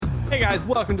Hey guys,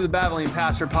 welcome to the Babbling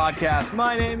Pastor Podcast.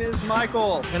 My name is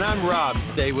Michael. And I'm Rob.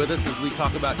 Stay with us as we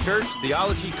talk about church,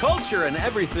 theology, culture, and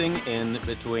everything in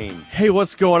between. Hey,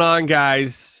 what's going on,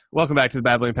 guys? Welcome back to the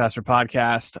Babbling Pastor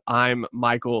Podcast. I'm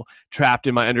Michael, trapped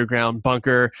in my underground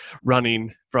bunker,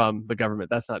 running from the government.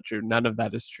 That's not true. None of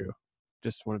that is true.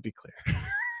 Just want to be clear.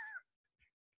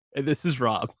 And this is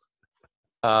Rob.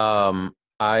 I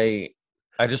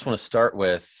just want to start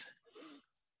with,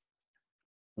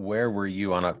 where were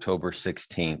you on October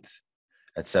 16th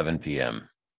at 7 p.m.?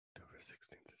 October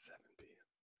 16th at 7 p.m.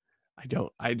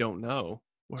 I don't know.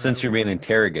 Since you're being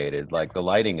interrogated, like the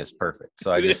lighting is perfect.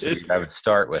 So I would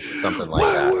start with something like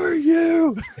that. Where were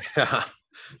you? Yeah.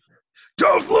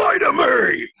 Don't lie to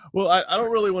me! Well, I don't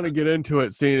really want to get into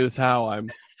it, seeing as how I'm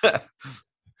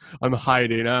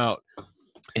hiding out.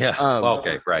 Yeah.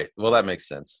 Okay, right. Well, that makes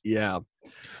sense. Yeah.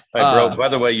 Hey, bro, by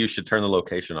the way, you should turn the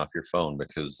location off your phone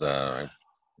because...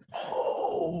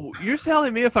 Oh, you're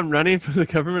telling me if I'm running for the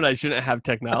government, I shouldn't have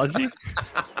technology?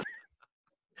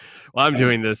 Well, I'm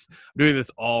doing this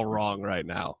all wrong right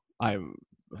now. I'm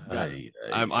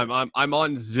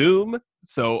on Zoom,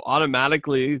 so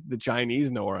automatically the Chinese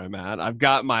know where I'm at. I've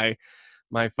got my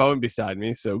phone beside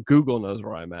me, so Google knows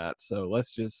where I'm at. So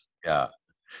let's just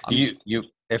you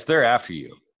if they're after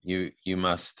you, you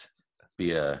must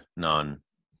be a non-threat.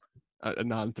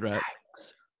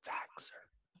 Vaxxer.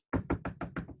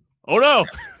 Oh no.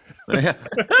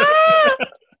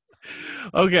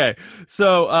 Okay,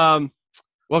 so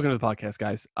welcome to the podcast,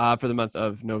 guys. For the month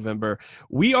of November,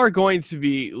 we are going to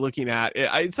be looking at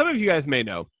some of you guys may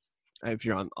know, if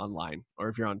you're online or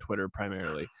if you're on Twitter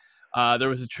primarily, there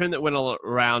was a trend that went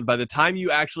around. By the time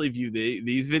you actually view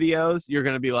these videos, you're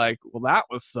going to be like, well, that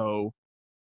was so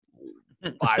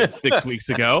 5 to 6 weeks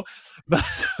ago, but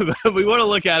we want to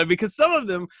look at it because some of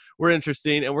them were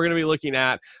interesting, and we're going to be looking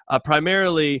at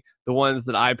primarily the ones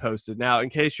that I posted. Now,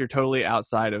 in case you're totally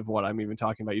outside of what I'm even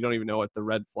talking about, you don't even know what the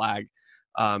red flag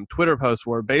Twitter posts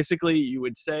were. Basically, you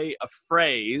would say a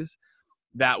phrase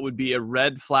that would be a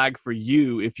red flag for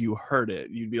you if you heard it.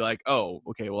 You'd be like, oh,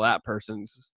 okay, well, that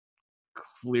person's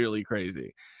clearly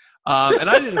crazy. And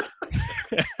I did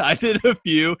I did a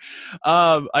few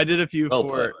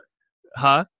for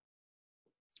Huh?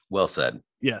 Well said.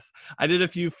 Yes. I did a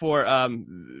few for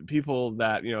people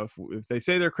that, if they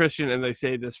say they're Christian and they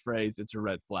say this phrase, it's a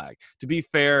red flag. To be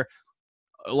fair,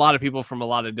 a lot of people from a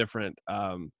lot of different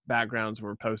backgrounds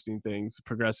were posting things.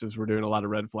 Progressives were doing a lot of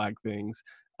red flag things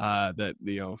that,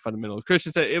 fundamental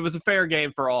Christians said. It was a fair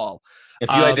game for all. If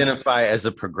you identify as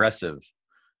a progressive,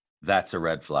 that's a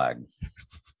red flag.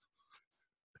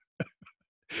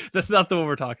 That's not the one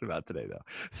we're talking about today, though.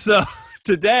 So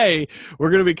today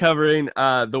we're going to be covering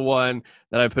the one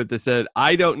that I put that said,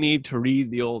 I don't need to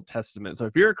read the Old Testament. So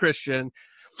if you're a Christian,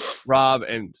 Rob,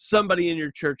 and somebody in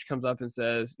your church comes up and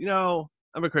says,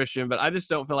 I'm a Christian, but I just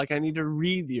don't feel like I need to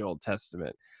read the Old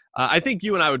Testament. I think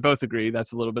you and I would both agree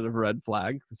that's a little bit of a red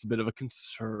flag. It's a bit of a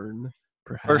concern,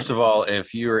 perhaps. First of all,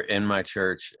 if you're in my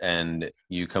church and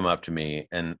you come up to me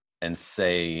and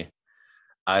say,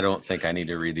 I don't think I need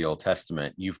to read the Old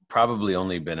Testament, you've probably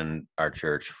only been in our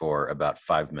church for about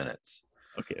 5 minutes.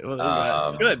 Okay, well,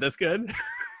 that's good. That's good.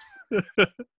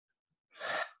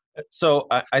 So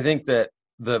I think that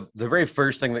the very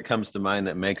first thing that comes to mind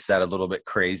that makes that a little bit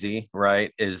crazy,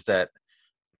 right, is that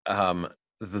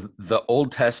the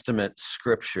Old Testament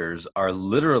scriptures are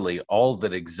literally all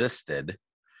that existed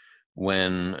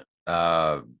when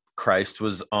Christ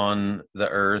was on the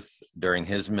earth during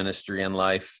his ministry and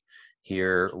life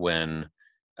here, when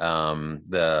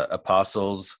the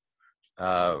apostles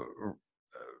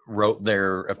wrote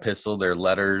their epistle, their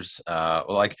letters.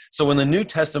 So when the New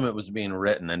Testament was being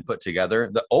written and put together,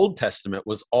 the Old Testament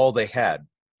was all they had.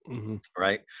 Mm-hmm.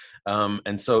 Right.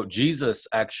 And so Jesus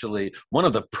actually, one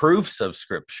of the proofs of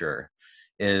Scripture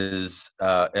is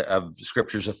of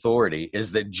Scripture's authority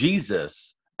is that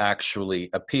Jesus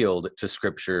actually appealed to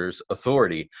Scripture's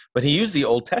authority, but he used the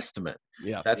Old Testament.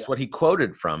 That's what he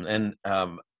quoted from. And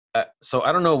so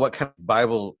I don't know what kind of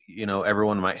Bible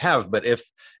everyone might have, but if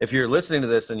you're listening to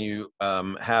this and you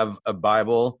have a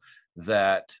Bible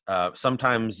that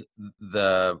sometimes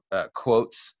the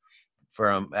quotes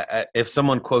from if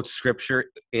someone quotes Scripture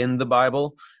in the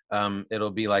Bible,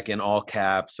 it'll be like in all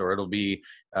caps, or it'll be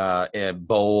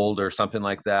bold or something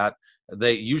like that.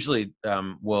 They usually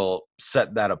will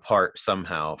set that apart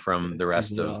somehow from the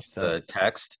rest of the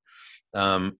text.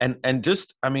 And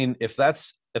just, I mean, if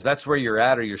that's where you're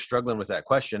at, or you're struggling with that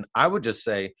question, I would just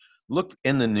say, look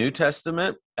in the New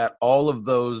Testament at all of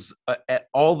those, at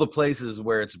all the places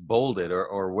where it's bolded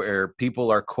or where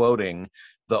people are quoting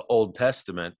the Old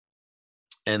Testament.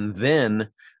 And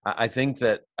then I think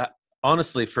that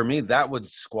honestly, for me, that would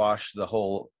squash the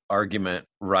whole argument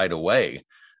right away,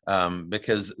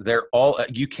 because they're all,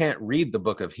 you can't read the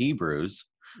book of Hebrews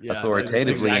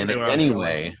authoritatively in any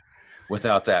way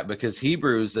without that, because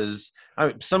Hebrews is, I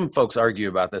mean, some folks argue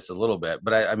about this a little bit,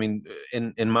 but I mean,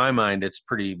 in my mind, it's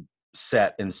pretty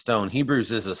set in stone.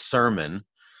 Hebrews is a sermon.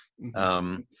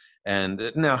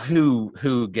 And now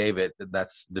who gave it,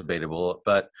 that's debatable,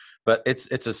 but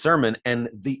it's a sermon, and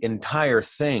the entire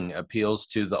thing appeals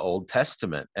to the Old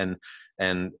Testament, and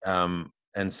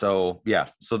so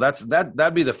so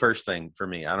that'd be the first thing for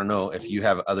me. I don't know if you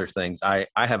have other things. I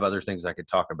have other things I could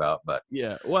talk about, but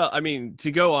yeah, well, I mean,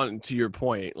 to go on to your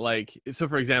point, like, so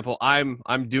for example, I'm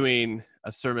doing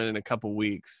a sermon in a couple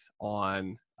weeks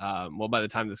on well, by the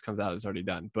time this comes out, it's already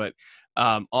done, but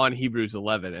on Hebrews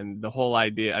 11, and the whole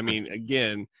idea, I mean,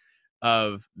 again,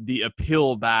 of the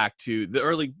appeal back to the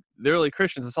early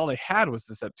Christians. That's all they had was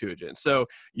the Septuagint. So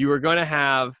you were going to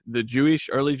have the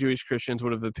early Jewish Christians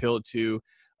would have appealed to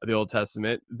the Old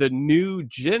Testament. The new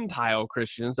Gentile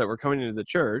Christians that were coming into the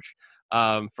church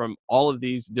from all of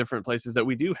these different places that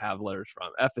we do have letters from,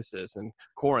 Ephesus and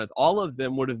Corinth, all of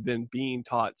them would have been being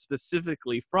taught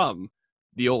specifically from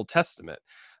the Old Testament.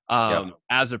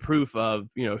 As a proof of,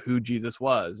 who Jesus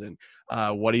was and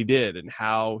what he did and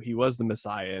how he was the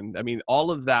Messiah. And I mean, all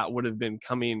of that would have been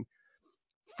coming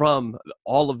from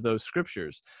all of those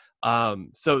scriptures.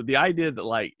 So the idea that,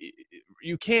 like,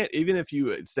 you can't, even if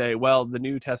you say, well, the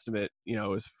New Testament,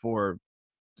 is for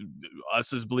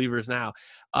us as believers now.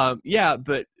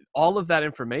 But all of that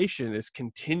information is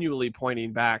continually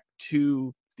pointing back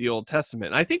to the Old Testament.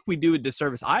 And I think we do a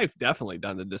disservice. I've definitely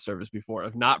done the disservice before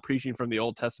of not preaching from the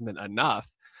Old Testament enough,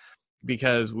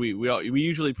 because we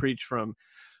usually preach from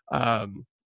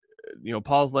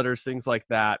Paul's letters, things like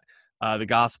that, the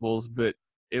Gospels, but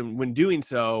when doing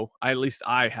so, at least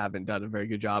I haven't done a very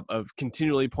good job of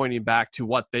continually pointing back to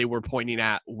what they were pointing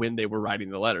at when they were writing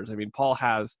the letters. I mean, Paul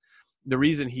has the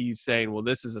reason he's saying, well,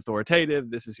 this is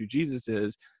authoritative, this is who Jesus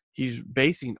is. He's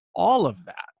basing all of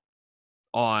that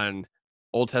on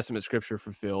Old Testament scripture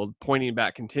fulfilled, pointing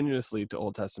back continuously to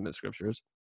Old Testament scriptures.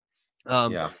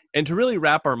 And to really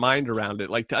wrap our mind around it,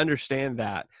 like, to understand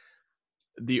that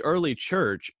the early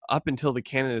church, up until the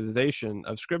canonization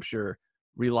of scripture,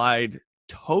 relied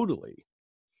totally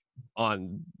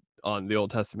on the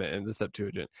Old Testament and the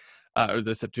Septuagint, or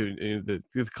the Septuagint, the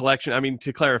collection. I mean,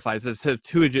 to clarify, the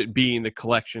Septuagint being the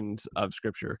collections of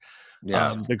scripture,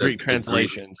 the Greek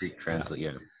translations.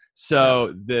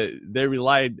 So they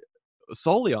relied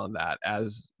solely on that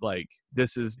as, like,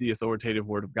 this is the authoritative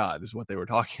word of God, is what they were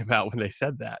talking about when they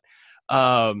said that.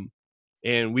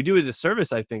 And we do a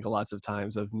disservice, I think, lots of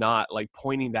times, of not, like,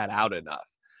 pointing that out enough.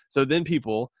 So then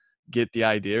people get the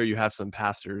idea, or you have some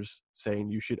pastors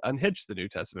saying you should unhitch the New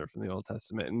Testament from the Old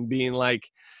Testament, and being like,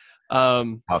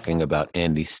 talking about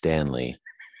Andy Stanley,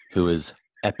 who is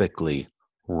epically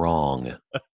wrong.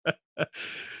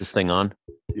 This thing on?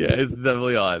 Yeah, it's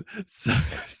definitely on.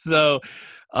 So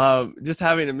just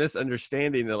having a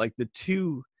misunderstanding that, like, the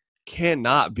two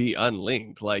cannot be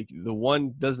unlinked. Like, the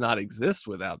one does not exist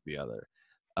without the other.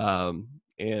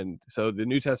 And so the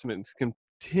New Testament is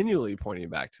continually pointing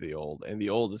back to the Old, and the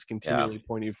Old is continually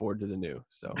pointing forward to the New.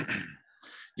 So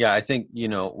I think,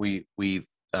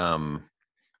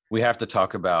 we have to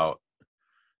talk about,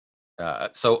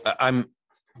 so I'm,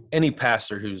 any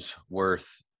pastor who's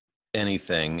worth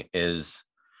anything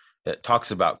it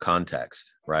talks about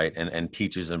context, right? And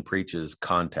teaches and preaches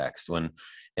context. When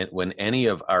any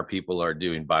of our people are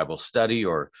doing Bible study,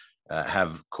 or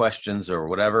have questions or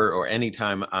whatever, or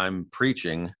anytime I'm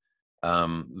preaching,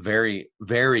 very,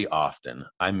 very often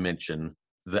I mention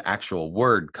the actual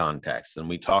word context, and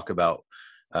we talk about,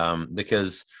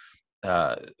 because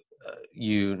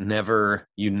you never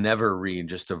read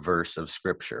just a verse of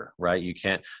scripture, right? You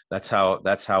can't. That's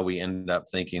how we end up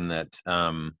thinking that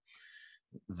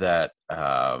that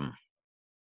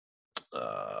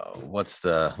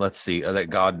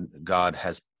God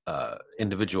has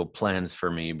individual plans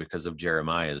for me because of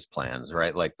Jeremiah's plans,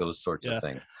 right? Like those sorts of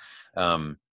things.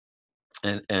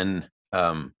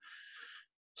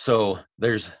 So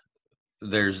there's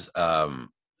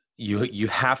you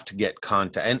have to get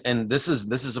context, and this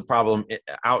is a problem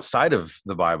outside of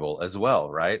the Bible as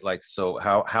well, right? Like, so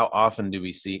how often do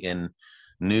we see in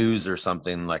news or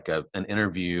something, like an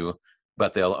interview,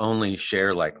 but they'll only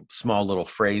share like small little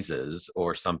phrases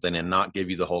or something and not give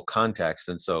you the whole context,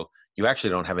 and so you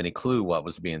actually don't have any clue what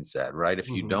was being said, right? If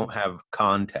you don't have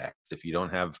context, if you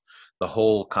don't have the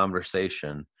whole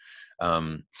conversation.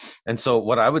 And so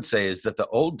what I would say is that the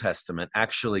Old Testament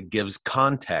actually gives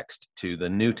context to the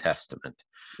New Testament.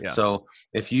 So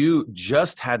if you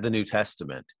just had the New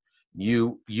Testament,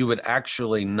 you would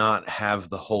actually not have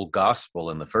the whole gospel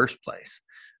in the first place.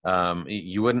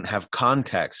 You wouldn't have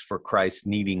context for Christ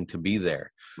needing to be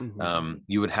there.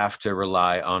 You would have to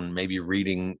rely on maybe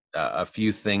reading a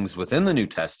few things within the New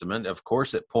Testament. Of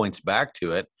course, it points back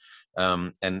to it,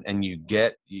 and you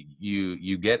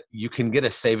can get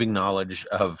a saving knowledge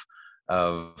of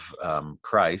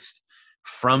Christ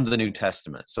from the New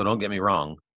Testament. So don't get me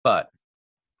wrong, but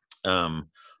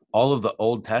all of the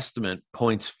Old Testament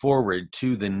points forward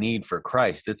to the need for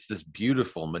Christ. It's this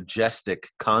beautiful, majestic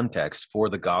context for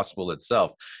the gospel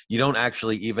itself. You don't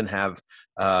actually even have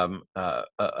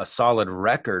a solid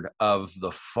record of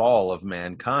the fall of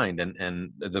mankind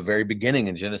and the very beginning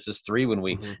in Genesis 3, when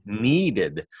we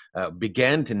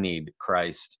began to need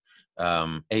Christ, a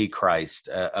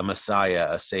Messiah,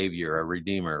 a Savior, a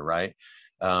Redeemer, right?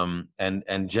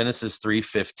 And Genesis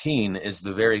 3:15 is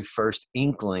the very first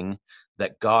inkling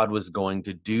that God was going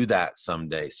to do that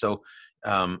someday. So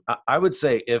I would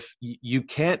say, if you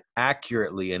can't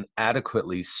accurately and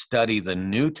adequately study the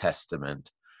New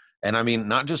Testament, and I mean,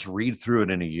 not just read through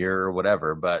it in a year or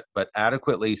whatever, but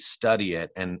adequately study it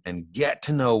and get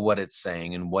to know what it's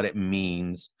saying and what it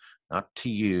means, not to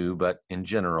you, but in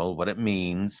general, what it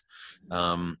means.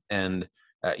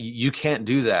 You can't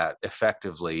do that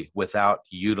effectively without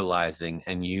utilizing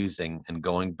and using and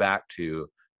going back to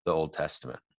the Old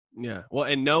Testament. Yeah. Well,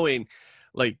 and knowing,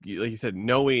 like you said,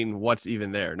 knowing what's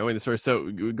even there, knowing the story. So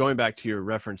going back to your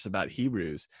reference about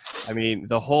Hebrews, I mean,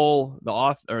 the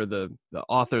author, the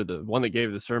one that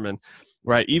gave the sermon,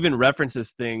 right, even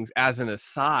references things as an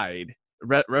aside,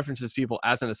 references people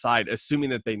as an aside,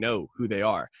 assuming that they know who they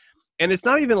are. And it's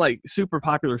not even like super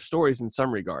popular stories in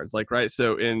some regards, like, right?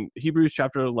 So in Hebrews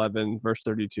chapter 11, verse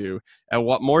 32, and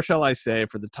what more shall I say,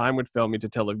 for the time would fail me to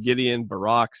tell of Gideon,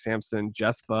 Barak, Samson,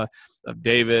 Jephthah, of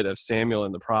David, of Samuel,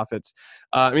 and the prophets.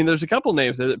 I mean, there's a couple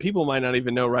names there that people might not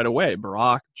even know right away.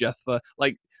 Barak, Jephthah,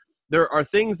 like there are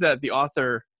things that the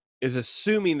author is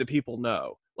assuming the people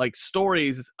know, like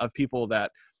stories of people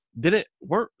that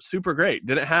weren't super great,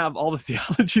 didn't have all the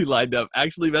theology lined up,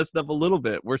 actually messed up a little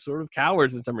bit. We're sort of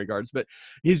cowards in some regards, but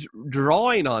he's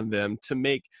drawing on them to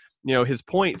make, his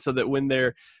point, so that when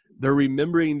they're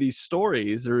remembering these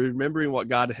stories, they're remembering what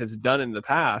God has done in the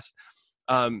past,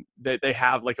 that they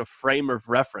have like a frame of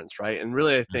reference, right? And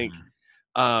really, I think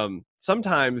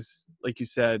sometimes, like you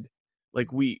said,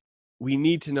 like we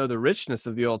need to know the richness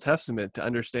of the Old Testament to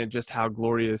understand just how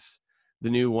glorious the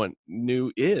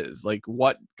new is, like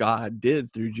what God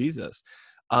did through Jesus.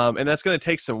 And that's going to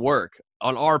take some work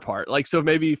on our part. Like, so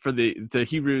maybe for the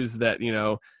Hebrews that,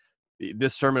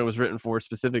 this sermon was written for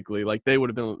specifically, like they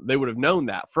would have known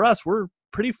that. For us, we're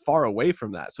pretty far away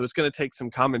from that. So it's going to take some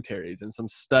commentaries and some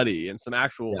study and some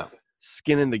actual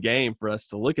skin in the game for us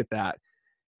to look at that,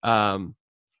 to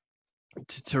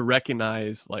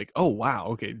recognize like, oh, wow,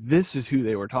 okay, this is who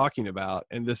they were talking about.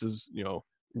 And this is,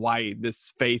 why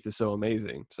this faith is so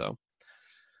amazing. So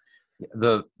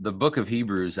the book of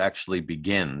Hebrews actually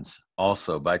begins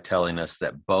also by telling us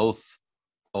that both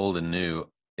Old and New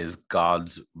is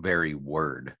God's very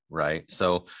word, right?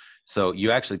 So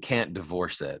you actually can't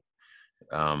divorce it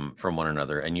from one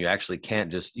another, and you actually can't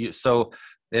just so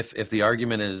if the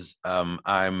argument is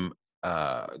I'm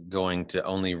going to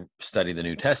only study the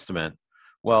New Testament,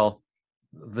 well,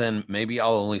 then maybe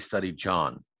I'll only study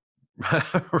John.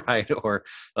 Right, or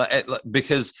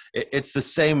because it's the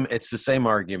same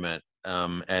argument,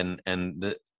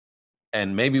 and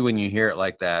maybe when you hear it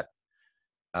like that,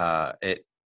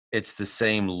 it's the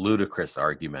same ludicrous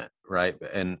argument, right?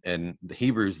 And the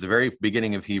Hebrews, the very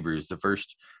beginning of Hebrews, the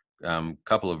first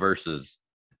couple of verses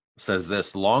says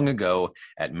this: long ago,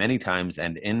 at many times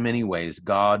and in many ways,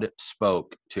 God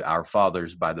spoke to our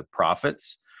fathers by the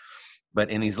prophets,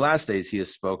 but in these last days he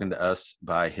has spoken to us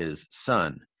by his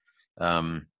Son.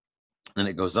 And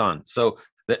it goes on. So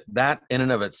that in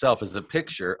and of itself is a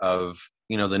picture of,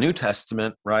 the New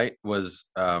Testament, right, was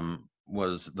the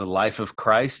life of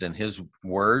Christ and his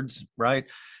words, right?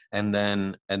 And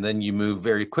then you move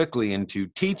very quickly into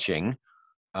teaching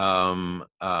about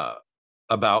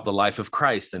the life of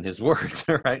Christ and his words,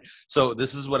 right? So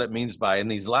this is what it means by in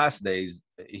these last days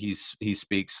he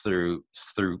speaks through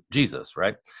Jesus,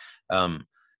 right?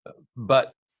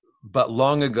 But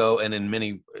long ago, and in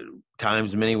many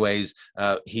times, many ways,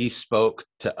 he spoke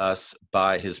to us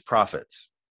by his prophets,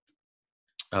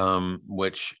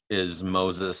 which is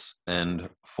Moses and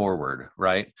forward,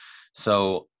 right?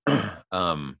 So,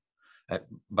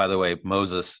 by the way,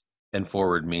 Moses and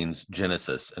forward means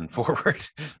Genesis and forward,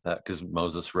 because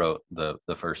Moses wrote the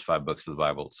first 5 books of the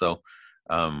Bible. So,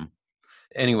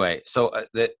 anyway, so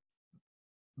that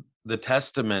the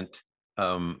Testament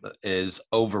is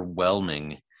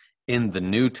overwhelming in the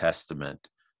New Testament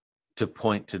to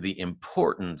point to the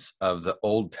importance of the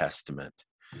Old Testament.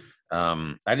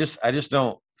 I just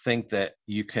don't think that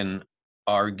you can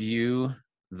argue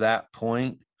that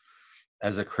point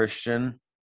as a Christian,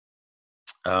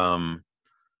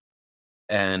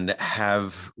 and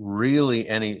have really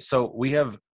any. So we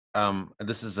have,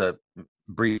 this is a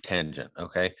brief tangent.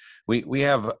 Okay. We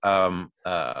have,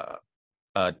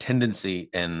 a tendency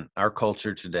in our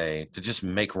culture today to just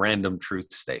make random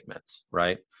truth statements,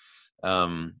 right?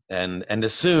 And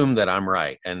assume that I'm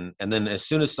right, and then as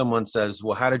soon as someone says,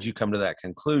 "Well, how did you come to that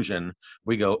conclusion?"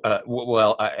 we go,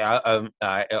 "Well,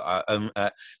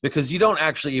 because you don't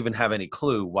actually even have any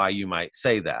clue why you might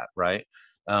say that, right?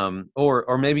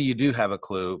 Or maybe you do have a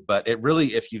clue, but it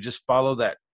really, if you just follow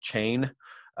that chain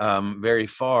very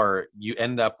far, you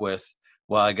end up with,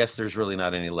 well, I guess there's really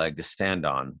not any leg to stand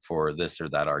on for this or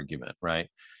that argument, right?"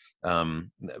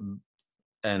 Um,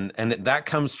 and that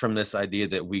comes from this idea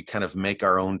that we kind of make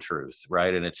our own truth,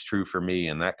 right? And it's true for me,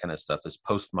 and that kind of stuff, this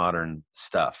postmodern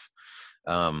stuff.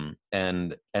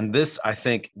 And this, I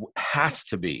think, has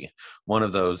to be one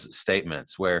of those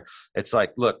statements where it's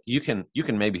like, look, you can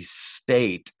maybe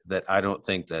state that I don't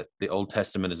think that the Old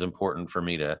Testament is important for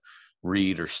me to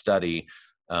read or study,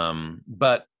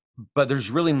 but there's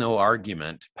really no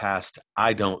argument past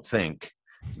I don't think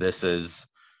this is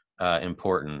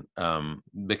important,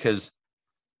 because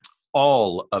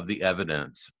all of the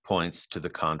evidence points to the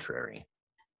contrary.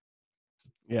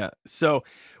 Yeah. So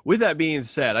with that being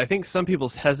said, I think some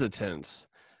people's hesitance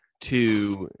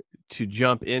to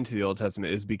jump into the Old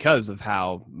Testament is because of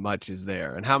how much is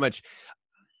there and how much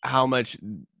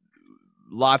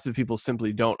lots of people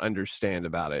simply don't understand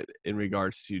about it in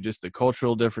regards to just the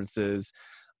cultural differences,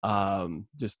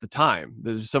 just the time.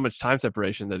 There's so much time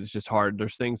separation that it's just hard.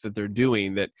 There's things that they're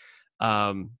doing that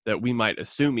that we might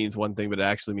assume means one thing, but it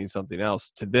actually means something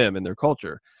else to them and their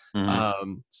culture.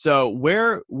 So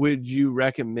where would you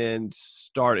recommend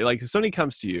starting? Like if somebody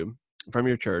comes to you from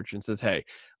your church and says, "Hey,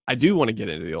 I do want to get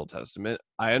into the Old Testament.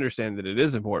 I understand that it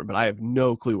is important, but I have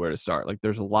no clue where to start. Like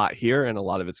there's a lot here and a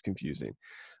lot of it's confusing."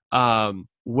 I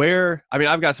mean,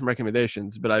 I've got some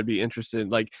recommendations, but I'd be interested,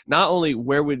 like, not only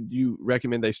where would you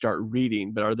recommend they start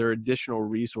reading, but are there additional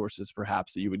resources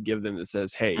perhaps that you would give them that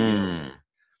says, "Hey, you know,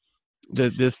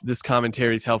 this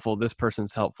commentary is helpful. This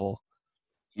person's helpful."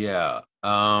 Yeah.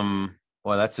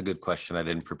 Well, that's a good question I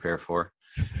didn't prepare for.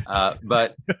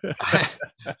 But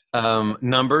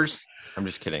numbers. I'm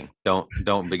just kidding.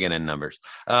 Don't begin in numbers.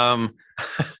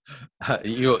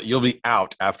 You'll be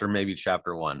out after maybe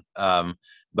chapter 1.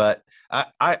 But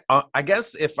I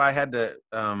guess if I had to,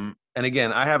 and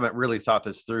again, I haven't really thought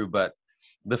this through, but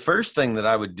the first thing that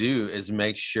I would do is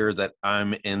make sure that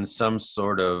I'm in some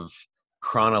sort of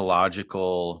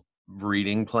chronological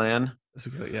reading plan. That's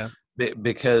good, yeah.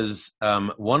 Because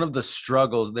one of the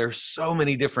struggles, there's so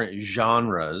many different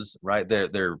genres, right?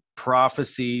 They're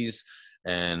prophecies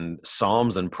and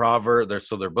Psalms and Proverbs.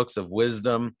 So they're books of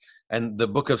wisdom. And the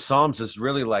book of Psalms is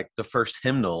really like the first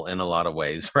hymnal in a lot of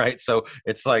ways, right? So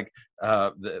it's like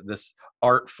this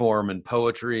art form and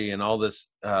poetry and all this.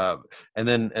 And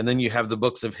then you have the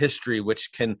books of history,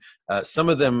 which can, some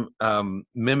of them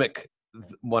mimic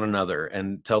one another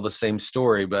and tell the same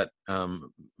story, but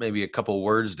maybe a couple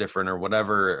words different or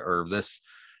whatever, or this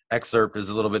excerpt is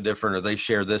a little bit different, or they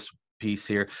share this piece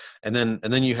here. And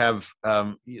then you have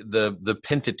the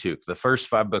Pentateuch, the first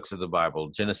 5 books of the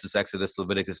Bible: Genesis, Exodus,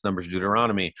 Leviticus, Numbers,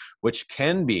 Deuteronomy, which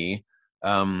can be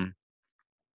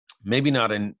maybe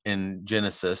not in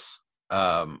Genesis,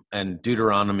 and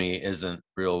Deuteronomy isn't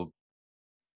real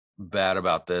bad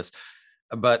about this,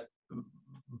 but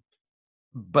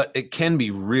it can be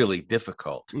really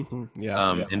difficult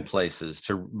in places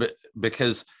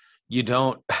because you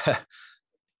don't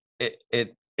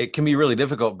it can be really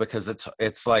difficult because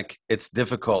it's like it's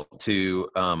difficult to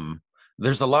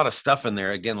there's a lot of stuff in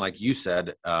there, again, like you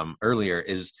said earlier,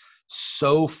 is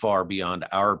so far beyond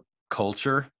our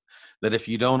culture that if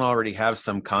you don't already have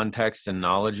some context and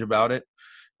knowledge about it,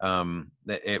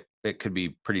 it could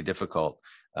be pretty difficult.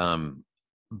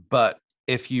 But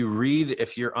if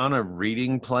you're on a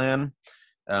reading plan,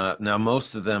 now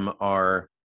most of them are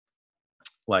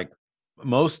like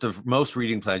most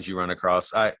reading plans you run across.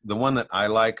 The one that I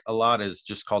like a lot is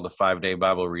just called the 5-Day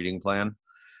Bible Reading Plan.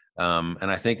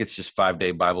 And I think it's just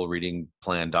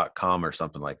 5daybiblereadingplan.com or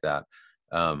something like that.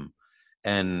 And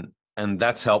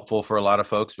that's helpful for a lot of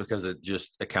folks because it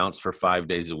just accounts for 5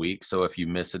 days a week. So if you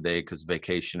miss a day because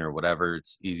vacation or whatever,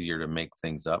 it's easier to make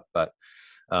things up. But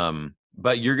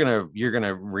you're gonna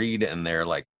read in there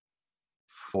like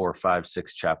 4, 5,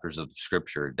 6 chapters of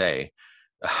scripture a day.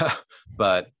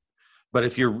 but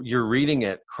if you're reading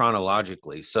it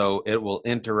chronologically, so it will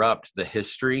interrupt the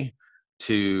history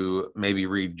to maybe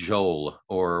read Joel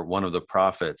or one of the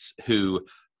prophets who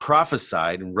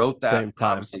prophesied and wrote that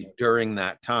prophecy during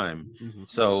that time. Mm-hmm.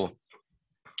 So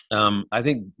I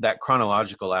think that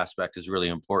chronological aspect is really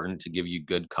important to give you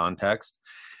good context.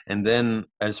 And then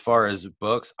as far as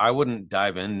books, I wouldn't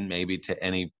dive in maybe to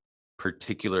any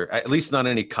particular, at least not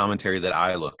any commentary that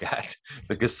I look at,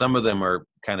 because some of them are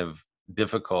kind of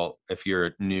difficult if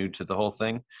you're new to the whole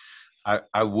thing.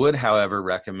 I would, however,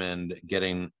 recommend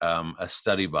getting a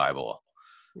study Bible,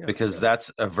 because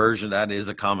that's a version, that is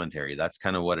a commentary. That's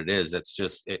kind of what it is. It's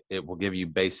just, it will give you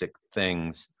basic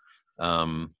things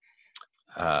about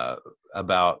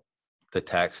the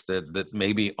text that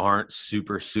maybe aren't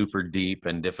super, super deep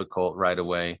and difficult right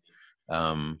away.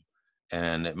 And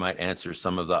it might answer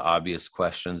some of the obvious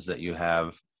questions that you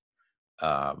have.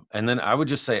 And then I would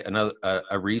just say another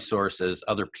a resource is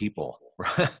other people.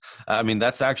 I mean,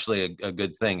 that's actually a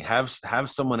good thing. Have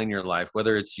someone in your life,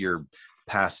 whether it's your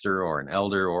pastor or an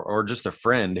elder or just a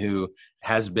friend who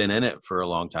has been in it for a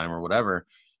long time or whatever,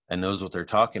 and knows what they're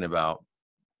talking about.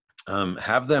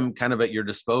 Have them kind of at your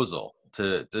disposal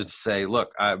to say,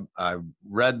 look, I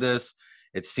read this.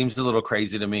 It seems a little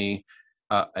crazy to me.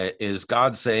 Is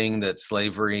God saying that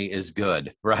slavery is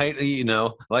good, right? You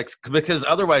know, like, because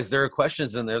otherwise there are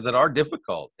questions in there that are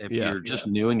difficult if you're just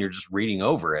new and you're just reading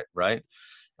over it, right?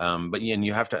 But and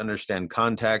you have to understand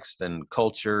context and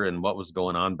culture and what was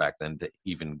going on back then to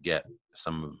even get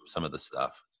some of the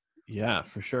stuff. Yeah,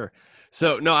 for sure.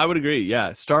 So no, I would agree.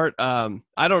 Yeah. Start. I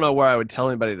don't know where I would tell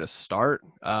anybody to start.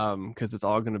 Cause it's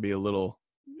all going to be a little,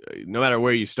 no matter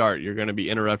where you start, you're going to be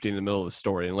interrupting in the middle of the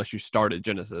story unless you start at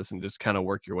Genesis and just kind of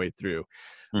work your way through.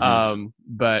 Mm-hmm.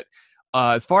 But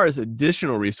as far as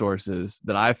additional resources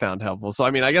that I found helpful. So,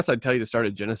 I mean, I guess I'd tell you to start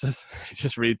at Genesis,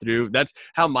 just read through. That's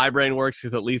how my brain works.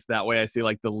 Cause at least that way I see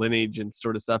like the lineage and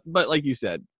sort of stuff. But like you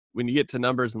said, when you get to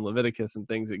Numbers and Leviticus and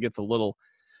things, it gets a little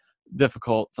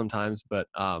difficult sometimes, but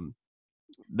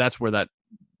that's where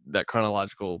that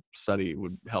chronological study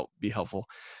would be helpful.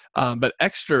 But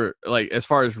extra, like as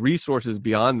far as resources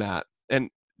beyond that, and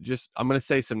just I'm going to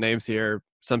say some names here.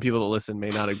 Some people that listen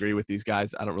may not agree with these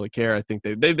guys. I don't really care. I think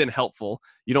they've been helpful.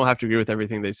 You don't have to agree with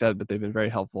everything they said, but they've been very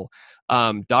helpful.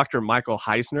 Dr. Michael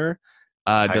Heisner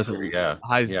does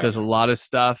a lot of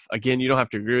stuff. Again, you don't have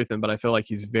to agree with him, but I feel like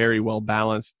he's very well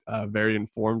balanced, very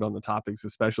informed on the topics,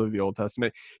 especially the Old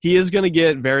Testament. He is going to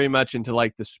get very much into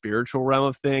like the spiritual realm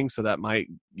of things, so that might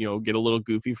get a little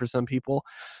goofy for some people,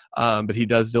 but he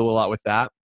does deal a lot with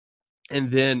that.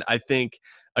 And then I think,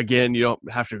 again, you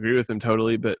don't have to agree with him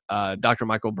totally, but Dr.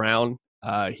 Michael Brown,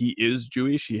 he is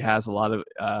Jewish. He has a lot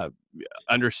of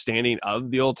understanding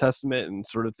of the Old Testament and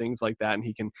sort of things like that. And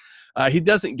he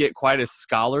doesn't get quite as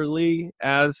scholarly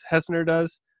as Heisner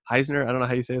does. Heisner, I don't know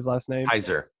how you say his last name.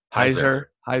 Heiser.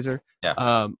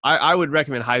 Yeah. I would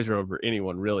recommend Heiser over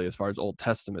anyone really, as far as Old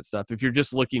Testament stuff. If you're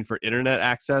just looking for internet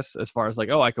access, as far as like,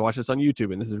 I can watch this on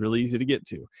YouTube and this is really easy to get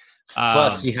to.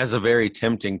 Plus, he has a very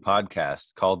tempting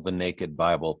podcast called the Naked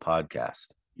Bible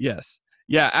Podcast. Yes.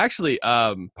 Yeah, actually,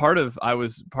 part of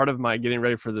my getting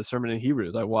ready for the sermon in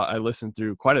Hebrews, I listened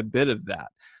through quite a bit of that,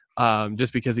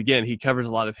 just because, again, he covers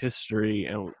a lot of history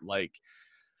and like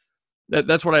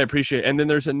that's what I appreciate. And then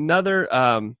there's another,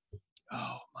 oh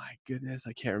my goodness,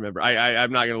 I can't remember.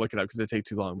 I'm not going to look it up because it take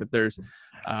too long. But there's,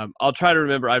 I'll try to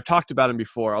remember. I've talked about him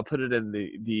before. I'll put it in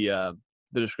the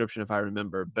description if I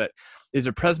remember. But he's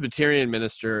a Presbyterian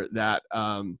minister that.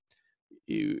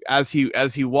 As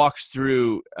he walks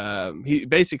through, he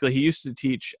used to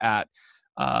teach at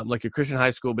like a Christian high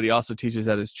school, but he also teaches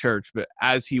at his church. But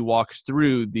as he walks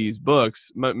through these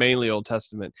books, mainly Old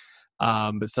Testament,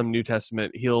 but some New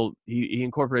Testament, he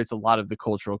incorporates a lot of the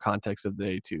cultural context of the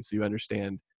day too. So you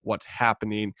understand what's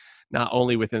happening, not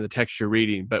only within the text you're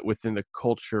reading, but within the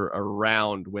culture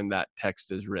around when that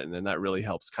text is written. And that really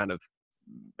helps kind of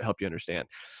help you understand.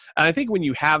 And I think when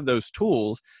you have those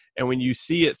tools and when you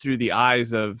see it through the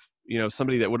eyes of,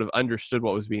 somebody that would have understood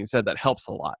what was being said, that helps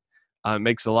a lot.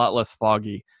 Makes it a lot less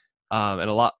foggy and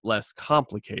a lot less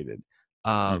complicated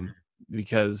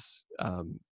because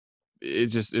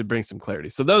it brings some clarity.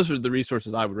 So those are the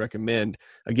resources I would recommend.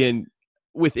 Again,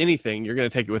 with anything, you're going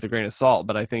to take it with a grain of salt,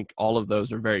 but I think all of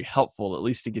those are very helpful, at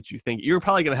least to get you thinking. You're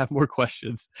probably going to have more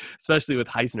questions, especially with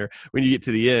Heisner when you get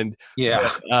to the end. Yeah.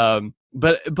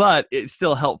 But it's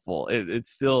still helpful. It's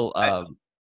still,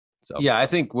 so. Yeah, I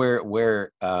think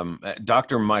where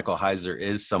Dr. Michael Heiser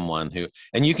is someone who,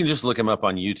 and you can just look him up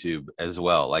on YouTube as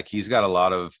well. Like he's got a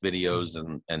lot of videos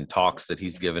and talks that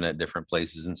he's given at different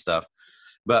places and stuff.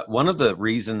 But one of the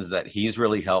reasons that he's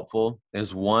really helpful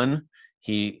is, one,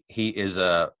 he is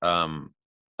a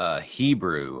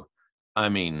Hebrew, I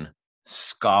mean,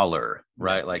 scholar,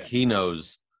 right? Like he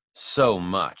knows so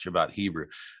much about Hebrew.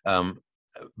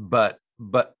 But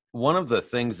one of the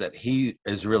things that he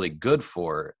is really good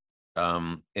for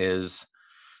is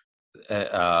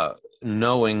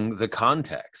knowing the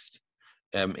context.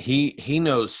 He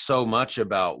knows so much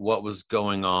about what was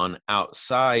going on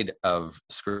outside of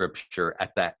Scripture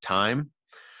at that time,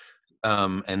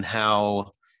 and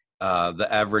how the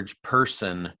average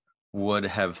person would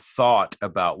have thought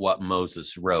about what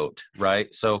Moses wrote,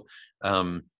 right? So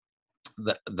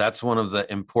that's one of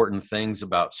the important things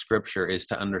about Scripture, is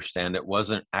to understand it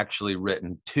wasn't actually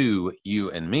written to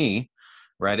you and me,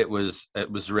 right? It was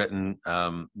written,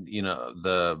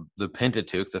 the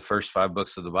Pentateuch, the first 5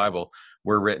 books of the Bible,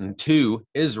 were written to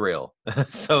Israel,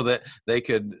 so that they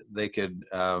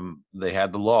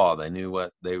had the law, they knew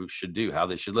what they should do, how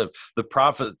they should live. The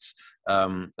prophets,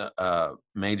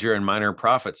 major and minor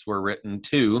prophets, were written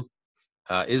to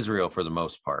Israel for the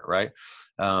most part, right?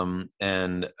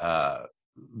 And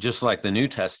just like the New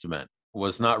Testament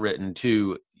was not written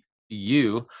to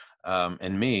you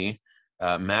and me,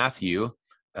 Matthew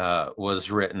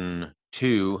was written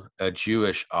to a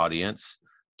Jewish audience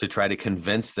to try to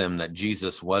convince them that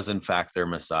Jesus was in fact their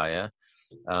Messiah.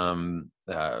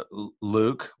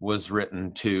 Luke was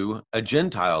written to a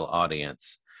Gentile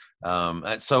audience.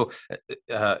 And so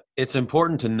it's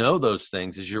important to know those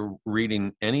things as you're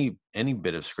reading any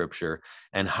bit of Scripture.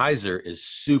 And Heiser is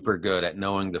super good at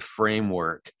knowing the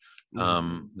framework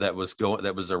that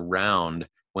was around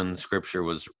when Scripture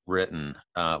was written,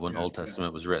 when Old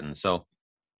Testament was written. So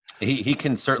he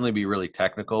can certainly be really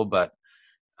technical, but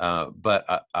I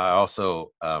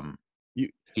also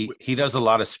he does a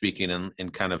lot of speaking in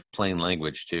kind of plain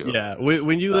language too. Yeah,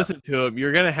 when you listen to him,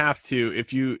 you're gonna have to,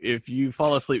 if you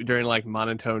fall asleep during like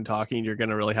monotone talking, you're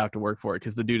gonna really have to work for it,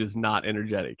 because the dude is not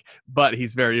energetic, but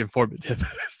he's very informative.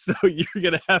 So you're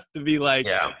gonna have to be like,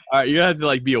 all right, you're gonna have to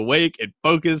like be awake and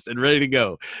focused and ready to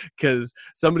go. Because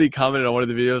somebody commented on one of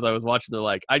the videos I was watching, they're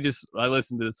like, I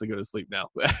listened to this to go to sleep now.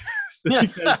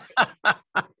 It's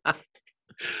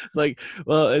like,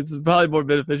 well, it's probably more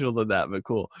beneficial than that, but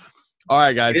cool. All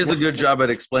right, guys. He does a good job at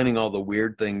explaining all the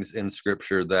weird things in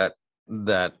Scripture that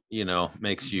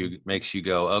makes you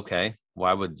go, okay,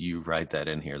 why would you write that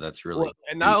in here? That's really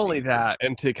and not only that,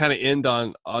 and to kind of end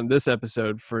on this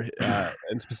episode for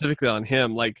and specifically on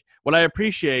him, like what I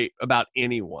appreciate about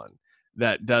anyone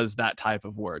that does that type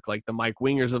of work, like the Mike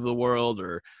Wingers of the world,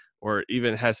 or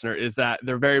even Hessner, is that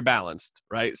they're very balanced,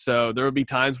 right? So there will be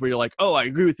times where you're like, oh, I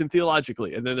agree with him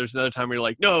theologically. And then there's another time where you're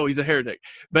like, no, he's a heretic.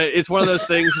 But it's one of those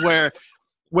things where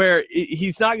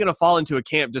he's not going to fall into a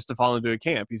camp just to fall into a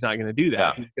camp. He's not going to do that.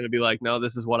 Yeah. He's going to be like, no,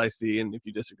 this is what I see. And if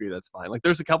you disagree, that's fine. Like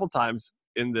there's a couple times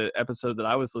in the episode that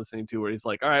I was listening to where he's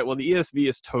like, all right, well, the ESV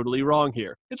is totally wrong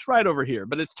here. It's right over here,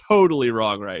 but it's totally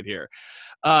wrong right here.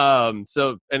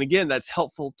 So, and again, that's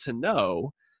helpful to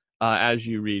know as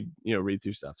you read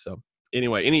through stuff. So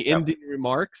anyway, any ending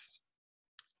remarks?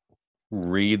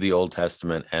 Read the Old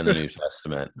Testament and the New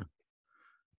Testament.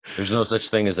 There's no such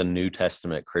thing as a New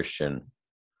Testament Christian.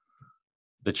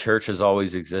 The church has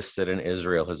always existed and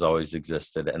Israel has always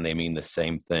existed, and they mean the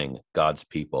same thing. God's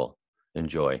people.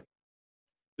 Enjoy.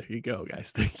 There you go, guys.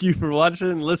 Thank you for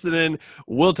watching, listening.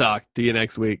 We'll talk to you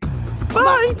next week.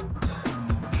 Bye.